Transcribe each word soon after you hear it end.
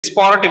This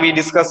part we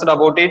discussed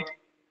about it,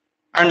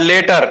 and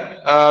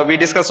later we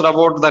discussed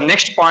about the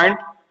next point.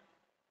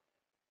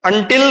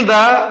 Until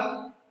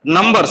the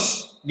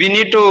numbers, we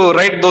need to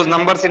write those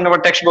numbers in our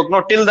textbook.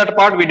 No, till that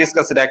part we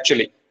discussed it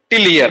actually.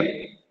 Till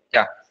here.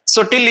 Yeah.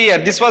 So till here,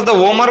 this was the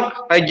homework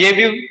I gave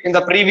you in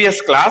the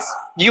previous class.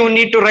 You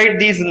need to write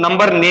these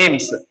number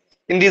names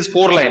in these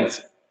 4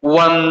 lines.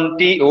 1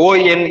 T O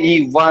N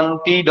E 1,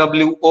 T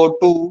W O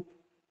 2,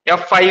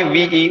 F I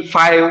V E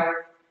 5,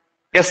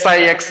 S I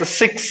X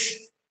 6,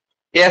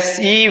 S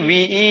E V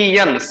E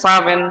N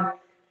 7,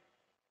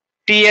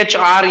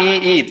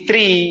 THREE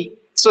 3.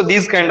 So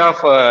these kind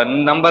of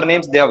number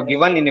names they have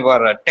given in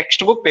your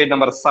textbook, page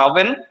number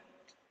 7.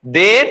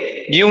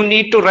 There you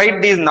need to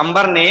write these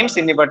number names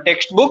in your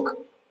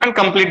textbook and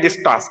complete this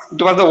task.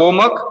 It was the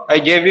homework I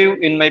gave you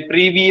in my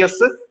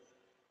previous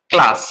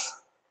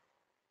class.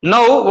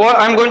 Now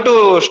I'm going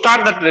to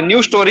start that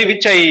new story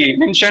which I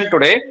mentioned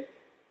today.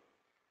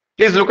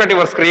 Please look at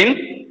your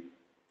screen.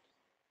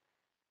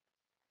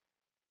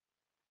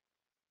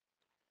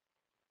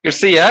 You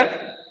see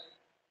here?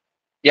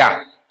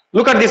 Yeah.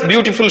 Look at this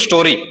beautiful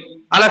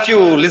story. All of you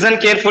listen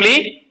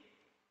carefully.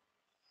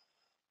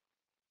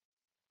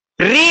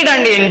 Read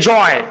and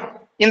enjoy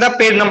in the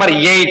page number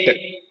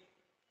 8.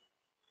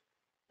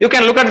 You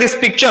can look at this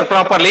picture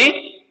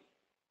properly.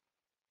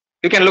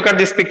 You can look at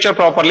this picture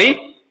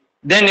properly.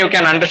 Then you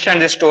can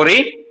understand the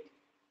story.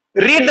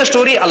 Read the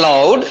story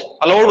aloud.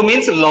 Aloud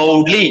means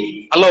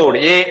loudly. Aloud.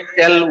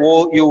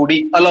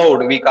 A-L-O-U-D.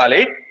 Aloud we call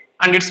it.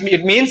 And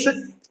it means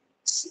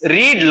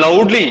read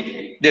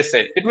loudly, they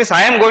say. It means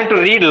I am going to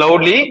read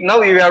loudly.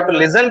 Now you have to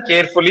listen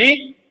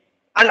carefully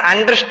and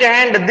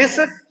understand this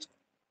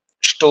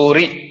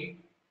story.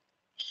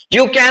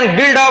 You can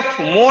build up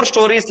more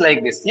stories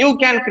like this. You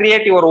can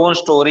create your own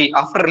story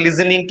after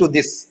listening to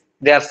this,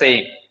 they are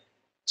saying.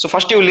 So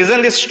first you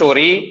listen this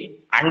story,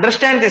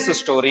 understand this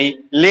story.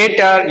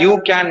 Later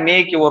you can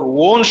make your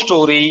own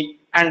story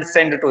and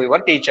send it to your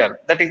teacher.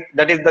 That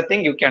is the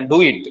thing, you can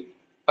do it.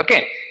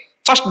 Okay.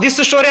 First this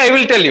story I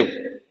will tell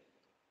you.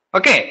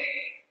 Okay.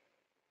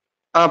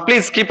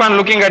 Please keep on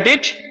looking at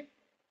it.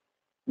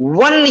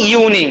 One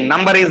evening,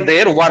 number is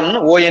there, 1,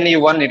 O-N-E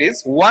 1 it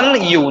is. One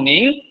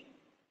evening,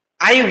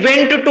 I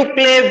went to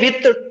play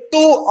with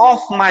 2 of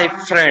my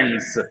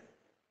friends.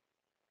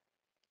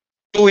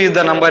 2 is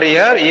the number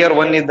here. Here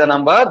 1 is the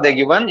number they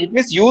given. It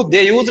means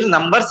they used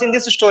numbers in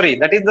this story.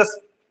 That is the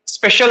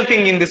special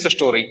thing in this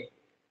story.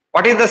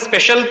 What is the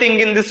special thing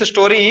in this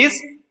story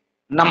is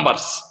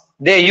numbers.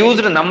 They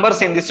used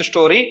numbers in this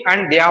story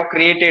and they have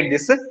created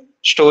this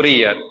story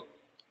here.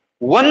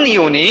 One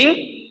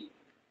evening,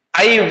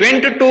 I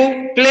went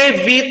to play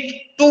with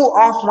 2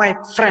 of my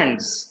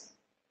friends.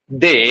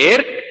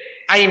 There,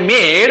 I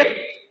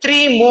made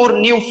 3 more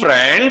new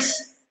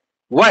friends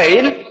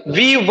while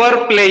we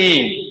were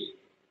playing.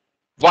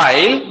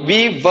 While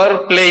we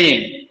were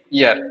playing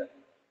here,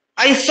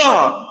 I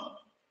saw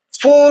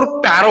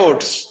 4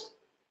 parrots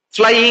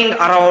flying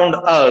around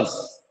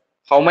us.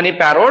 How many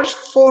parrots?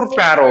 4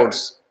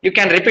 parrots. You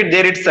can repeat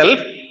there itself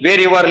where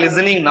you are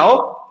listening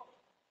now.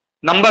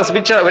 Numbers,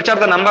 which are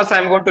the numbers I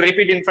am going to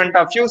repeat in front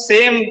of you.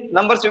 Same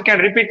numbers you can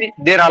repeat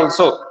there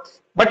also.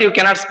 But you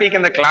cannot speak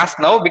in the class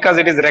now because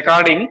it is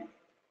recording.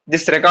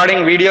 This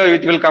recording video,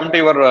 it will come to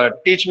your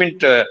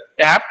Teachment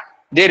app.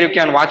 There you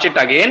can watch it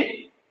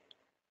again.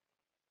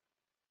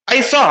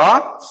 I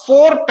saw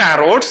 4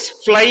 parrots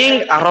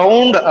flying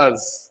around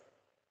us.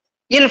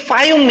 In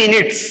 5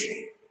 minutes,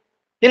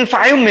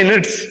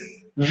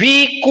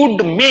 we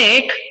could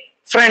make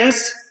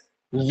friends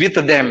with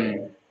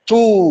them.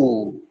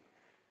 2.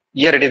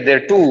 Here it is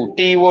there, 2,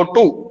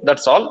 T-O-2,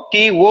 that's all,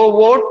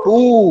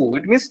 T-O-O-2.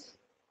 It means,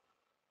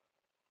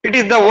 it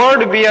is the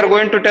word we are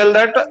going to tell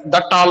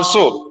that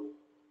also.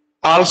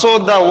 Also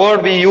the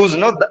word we use,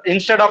 no,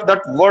 instead of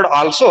that word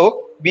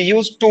also, we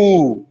use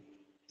 2.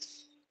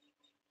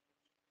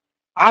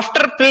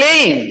 After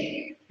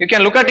playing, you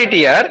can look at it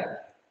here.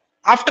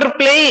 After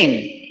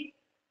playing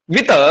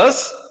with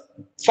us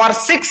for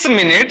 6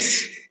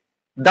 minutes,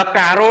 the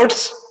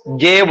parrots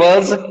gave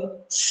us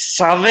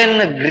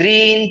 7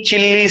 green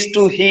chilies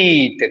to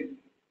eat.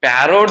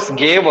 Parrots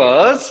gave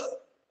us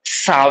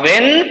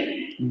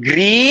 7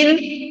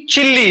 green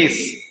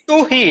chilies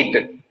to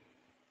eat.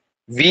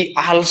 We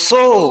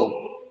also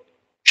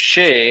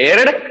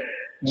shared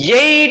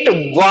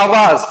 8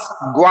 guavas.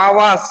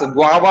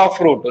 Guava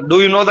fruit.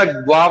 Do you know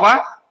the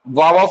guava?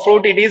 Guava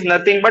fruit, it is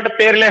nothing but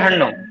perle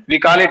hannu. We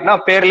call it now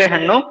perle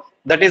hannu.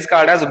 That is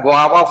called as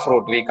guava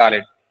fruit, we call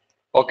it.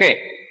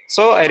 Okay.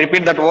 So I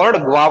repeat that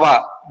word,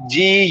 guava.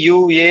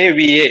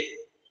 G-U-A-V-A.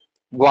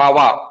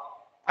 Guava.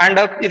 And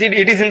it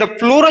is in the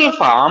plural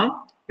form.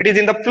 It is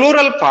in the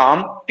plural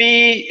form.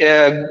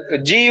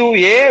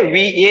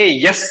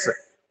 G-U-A-V-A-S.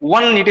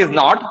 One it is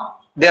not.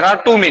 There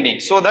are too many.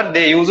 So that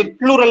they use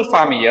plural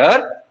form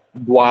here.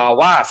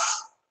 Guavas.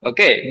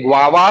 Okay.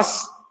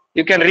 Guavas.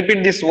 You can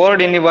repeat this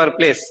word in your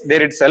place.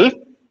 There itself.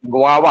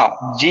 Guava.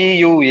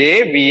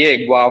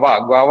 G-U-A-V-A.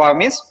 Guava. Guava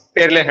means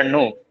perle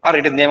hannu. Or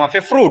it is name of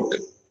a fruit.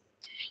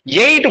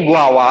 8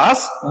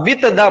 guavas with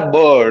the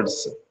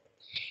birds.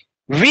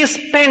 We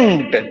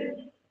spent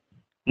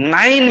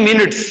 9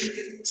 minutes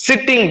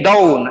sitting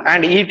down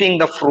and eating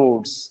the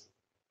fruits.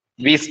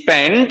 We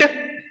spent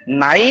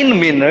 9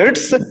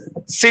 minutes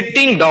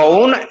sitting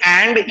down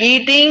and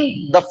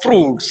eating the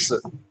fruits.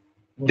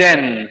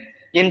 Then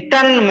in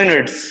 10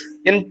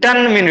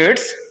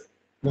 minutes,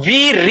 we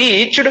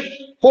reached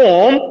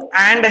home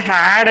and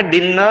had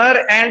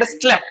dinner and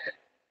slept.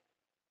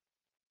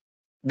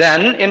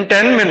 Then in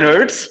 10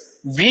 minutes,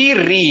 we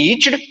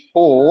reached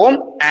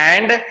home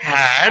and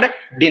had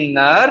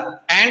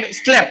dinner and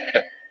slept.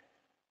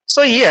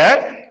 So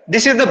here,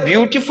 this is the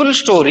beautiful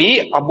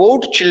story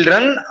about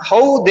children,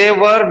 how they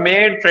were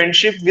made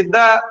friendship with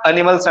the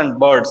animals and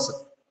birds.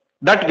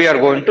 That we are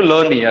going to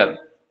learn here.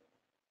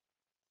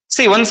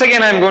 See, once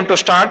again, I am going to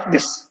start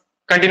this.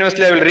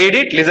 Continuously, I will read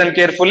it. Listen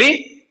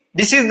carefully.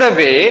 This is the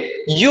way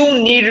you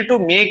need to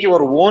make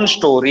your own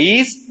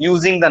stories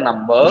using the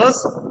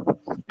numbers,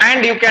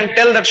 and you can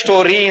tell that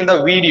story in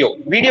the video.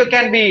 Video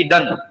can be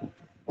done.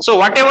 So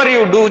whatever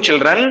you do,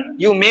 children,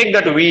 you make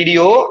that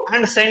video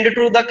and send it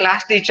to the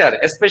class teacher,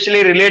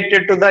 especially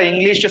related to the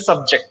English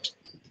subject.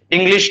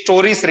 English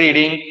stories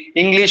reading,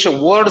 English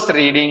words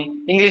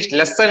reading, English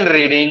lesson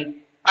reading,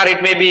 or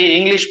it may be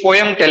English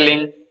poem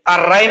telling or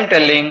rhyme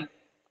telling.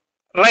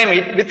 Rhyme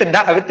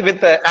it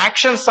with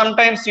action.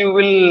 Sometimes you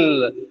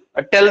will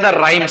tell the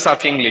rhymes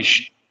of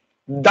English.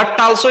 That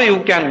also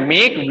you can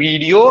make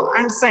video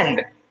and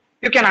send.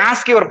 You can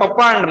ask your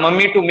papa and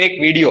mummy to make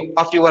video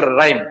of your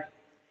rhyme.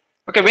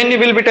 Okay, when you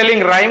will be telling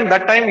rhyme,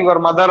 that time your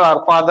mother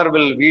or father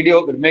will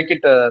make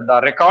it the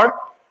record,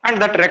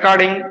 and that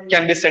recording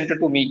can be sent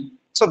to me.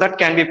 So that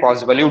can be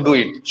possible. You do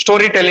it.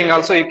 Storytelling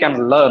also you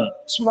can learn.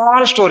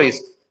 Small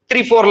stories,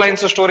 3-4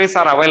 lines of stories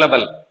are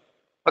available.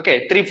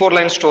 Okay, 3-4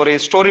 line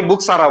stories. Story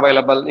books are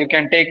available. You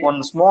can take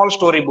one small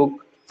story book.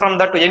 From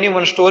that, any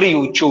one story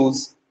you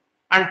choose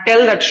and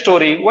tell that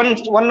story.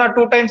 One or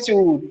two times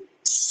you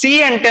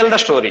see and tell the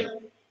story.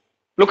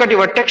 Look at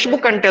your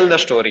textbook and tell the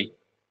story.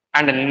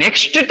 And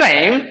next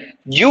time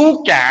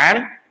you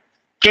can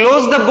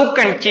close the book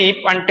and keep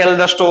and tell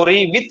the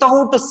story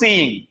without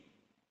seeing,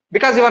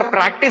 because you have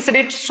practiced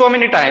it so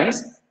many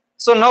times.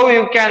 So now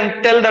you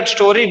can tell that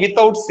story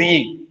without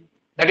seeing.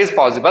 That is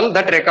possible.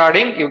 That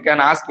recording you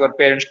can ask your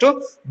parents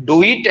to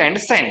do it and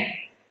send.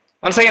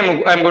 Once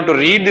again, I'm going to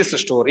read this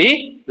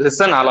story.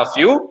 Listen, all of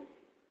you.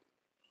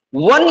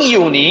 One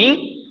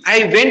evening,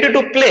 I went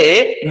to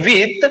play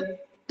with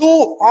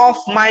two of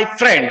my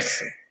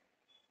friends.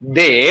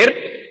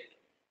 There,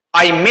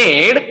 I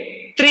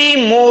made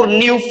 3 more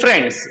new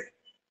friends.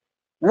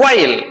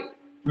 While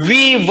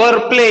we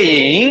were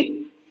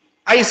playing,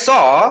 I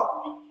saw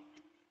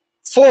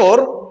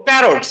 4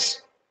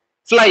 parrots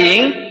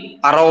flying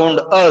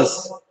around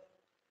us.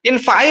 In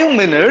 5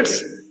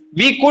 minutes,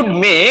 we could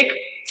make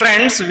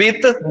friends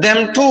with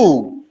them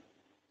too.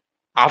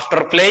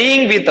 After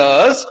playing with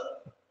us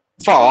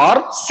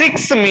for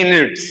 6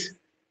 minutes,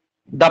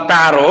 the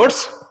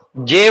parrots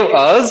gave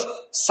us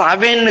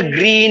 7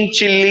 green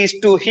chilies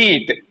to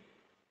eat.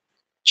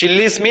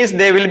 Chilies means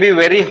they will be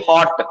very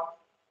hot.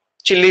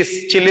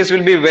 Chilies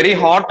will be very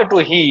hot to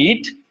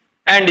heat.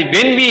 And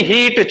when we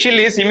heat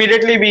chilies,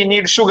 immediately we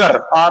need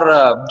sugar or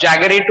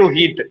jaggery to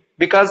heat,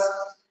 because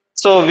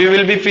so we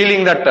will be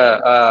feeling that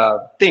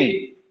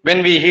thing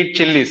when we heat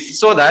chilies.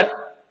 So that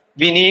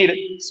we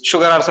need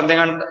sugar or something,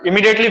 and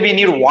immediately we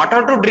need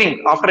water to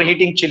drink after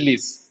heating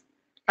chilies.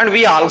 And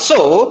we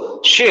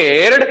also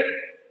shared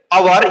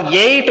our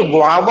 8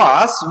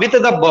 guavas with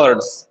the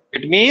birds.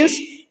 It means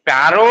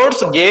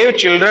parrots gave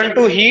children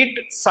to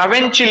eat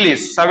 7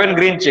 chilies, 7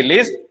 green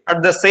chilies.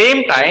 At the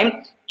same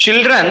time,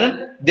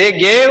 children, they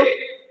gave,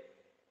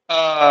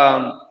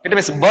 it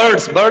means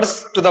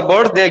birds to the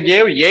birds, they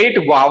gave 8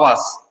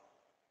 guavas.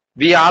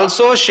 We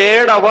also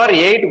shared our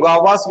 8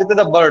 guavas with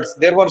the birds.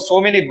 There were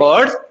so many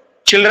birds.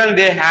 Children,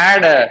 they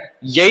had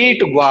 8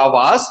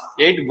 guavas,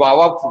 8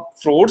 guava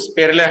fruits,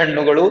 perle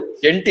hannugalu,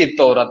 8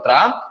 ittu avರ ಹತ್ರ.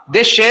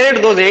 They shared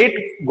those 8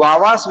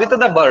 guavas with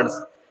the birds.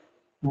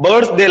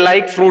 Birds, they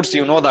like fruits,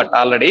 you know that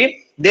already.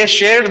 They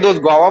shared those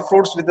guava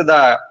fruits with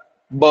the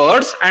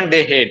birds and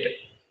they ate.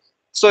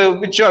 So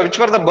which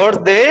were the birds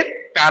there?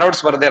 Parrots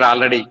were there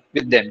already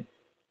with them.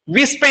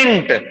 We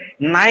spent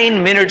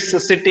 9 minutes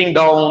sitting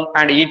down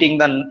and eating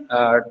the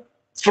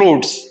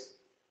fruits.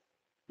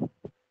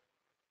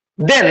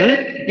 Then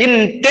in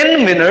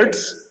 10 minutes,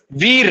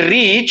 we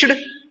reached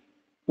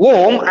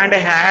home and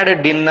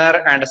had dinner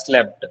and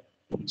slept.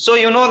 So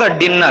you know the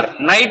dinner,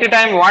 night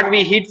time what we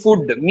eat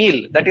food, meal,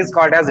 that is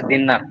called as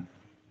dinner.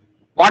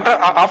 What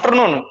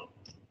afternoon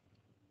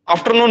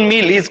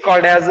meal is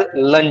called as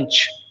lunch.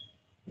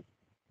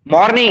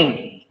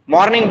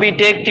 Morning we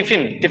take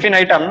tiffin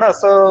item, no?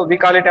 So we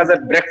call it as a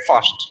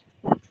breakfast.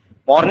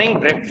 Morning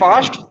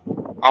breakfast,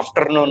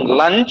 afternoon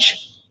lunch,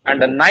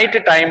 and the night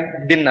time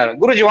dinner.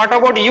 Guruji, what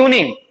about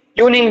evening?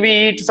 Evening we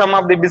eat some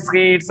of the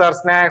biscuits or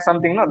snacks,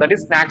 something. No, that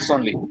is snacks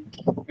only.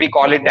 We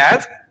call it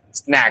as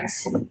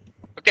snacks.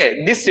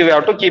 Okay, this you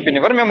have to keep in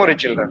your memory,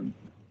 children.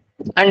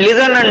 And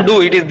listen and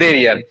do, it is there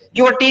here.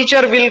 Your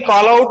teacher will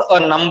call out a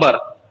number.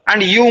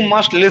 and you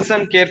must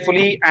listen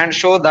carefully and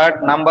show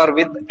that number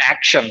with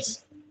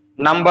actions.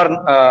 Number,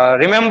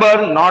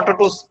 remember not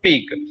to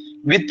speak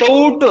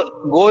without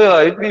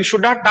go. You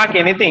should not talk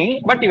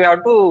anything, but you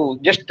have to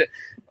just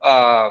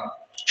uh,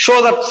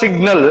 show that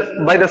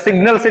signal. By the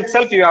signals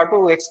itself, you have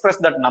to express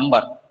that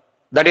number.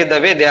 That is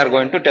the way they are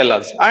going to tell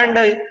us. And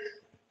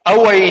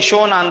how I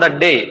shown on the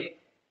day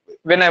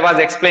when I was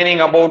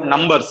explaining about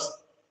numbers.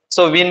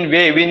 So we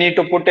need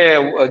to put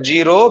a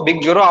zero,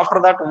 big zero,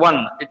 after that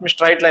one. It means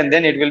straight line,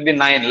 then it will be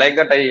 9. Like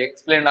that I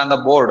explained on the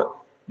board,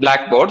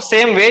 blackboard.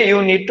 Same way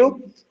you need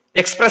to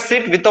express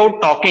it without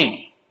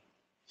talking.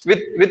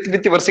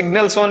 With your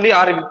signals only,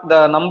 or with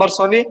the numbers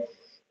only.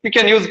 You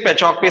can use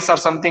chalk piece or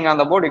something on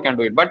the board, you can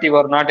do it. But you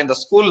are not in the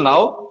school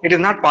now, it is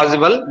not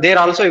possible. There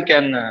also you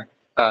can,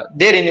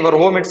 there in your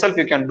home itself,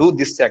 you can do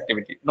this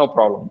activity, no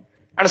problem.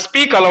 And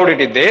speak aloud it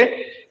is there.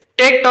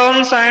 Take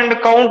turns and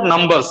count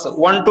numbers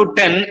 1 to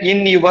 10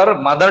 in your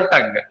mother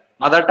tongue.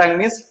 Mother tongue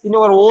means in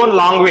your own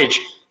language.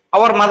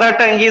 Our mother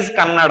tongue is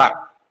Kannada.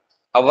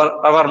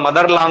 Our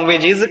mother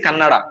language is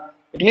Kannada.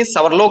 It means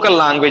our local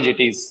language, it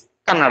is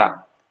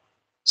Kannada.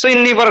 So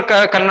in your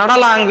Kannada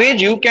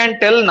language, you can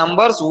tell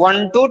numbers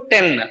 1 to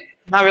 10.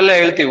 ನಾವೆಲ್ಲ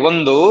ಹೇಳ್ತೀವಿ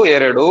 1 2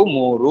 3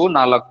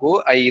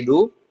 4 5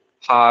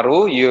 6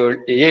 7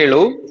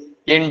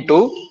 8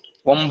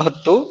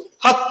 9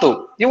 10.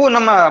 ಇವು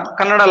ನಮ್ಮ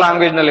Kannada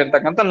language ನಲ್ಲಿ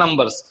ಇರ್ತಕ್ಕಂಥ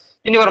numbers.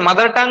 In your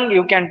mother tongue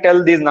you can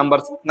tell these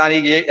numbers.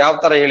 ನಾನೀಗ ಯಾವ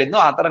ತರ ಹೇಳಿದ್ನೋ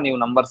ಆ ತರ ನೀವು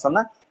ನಂಬರ್ಸ್ ಅನ್ನ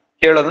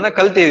ಹೇಳೋದನ್ನ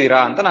ಕಲ್ತಿದ್ದೀರಾ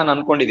ಅಂತ ನಾನು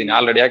ಅನ್ಕೊಂಡಿದ್ದೀನಿ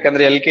ಆಲ್ರೆಡಿ.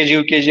 ಯಾಕಂದ್ರೆ LKG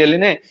UKG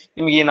ಅಲ್ಲಿನೇ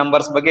ನಿಮ್ಗೆ ಈ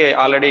ನಂಬರ್ಸ್ ಬಗ್ಗೆ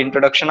ಆಲ್ರೆಡಿ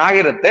ಇಂಟ್ರೊಡಕ್ಷನ್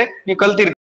ಆಗಿರುತ್ತೆ, ನೀವು ಕಲ್ತಿರ್ತೀರಿ.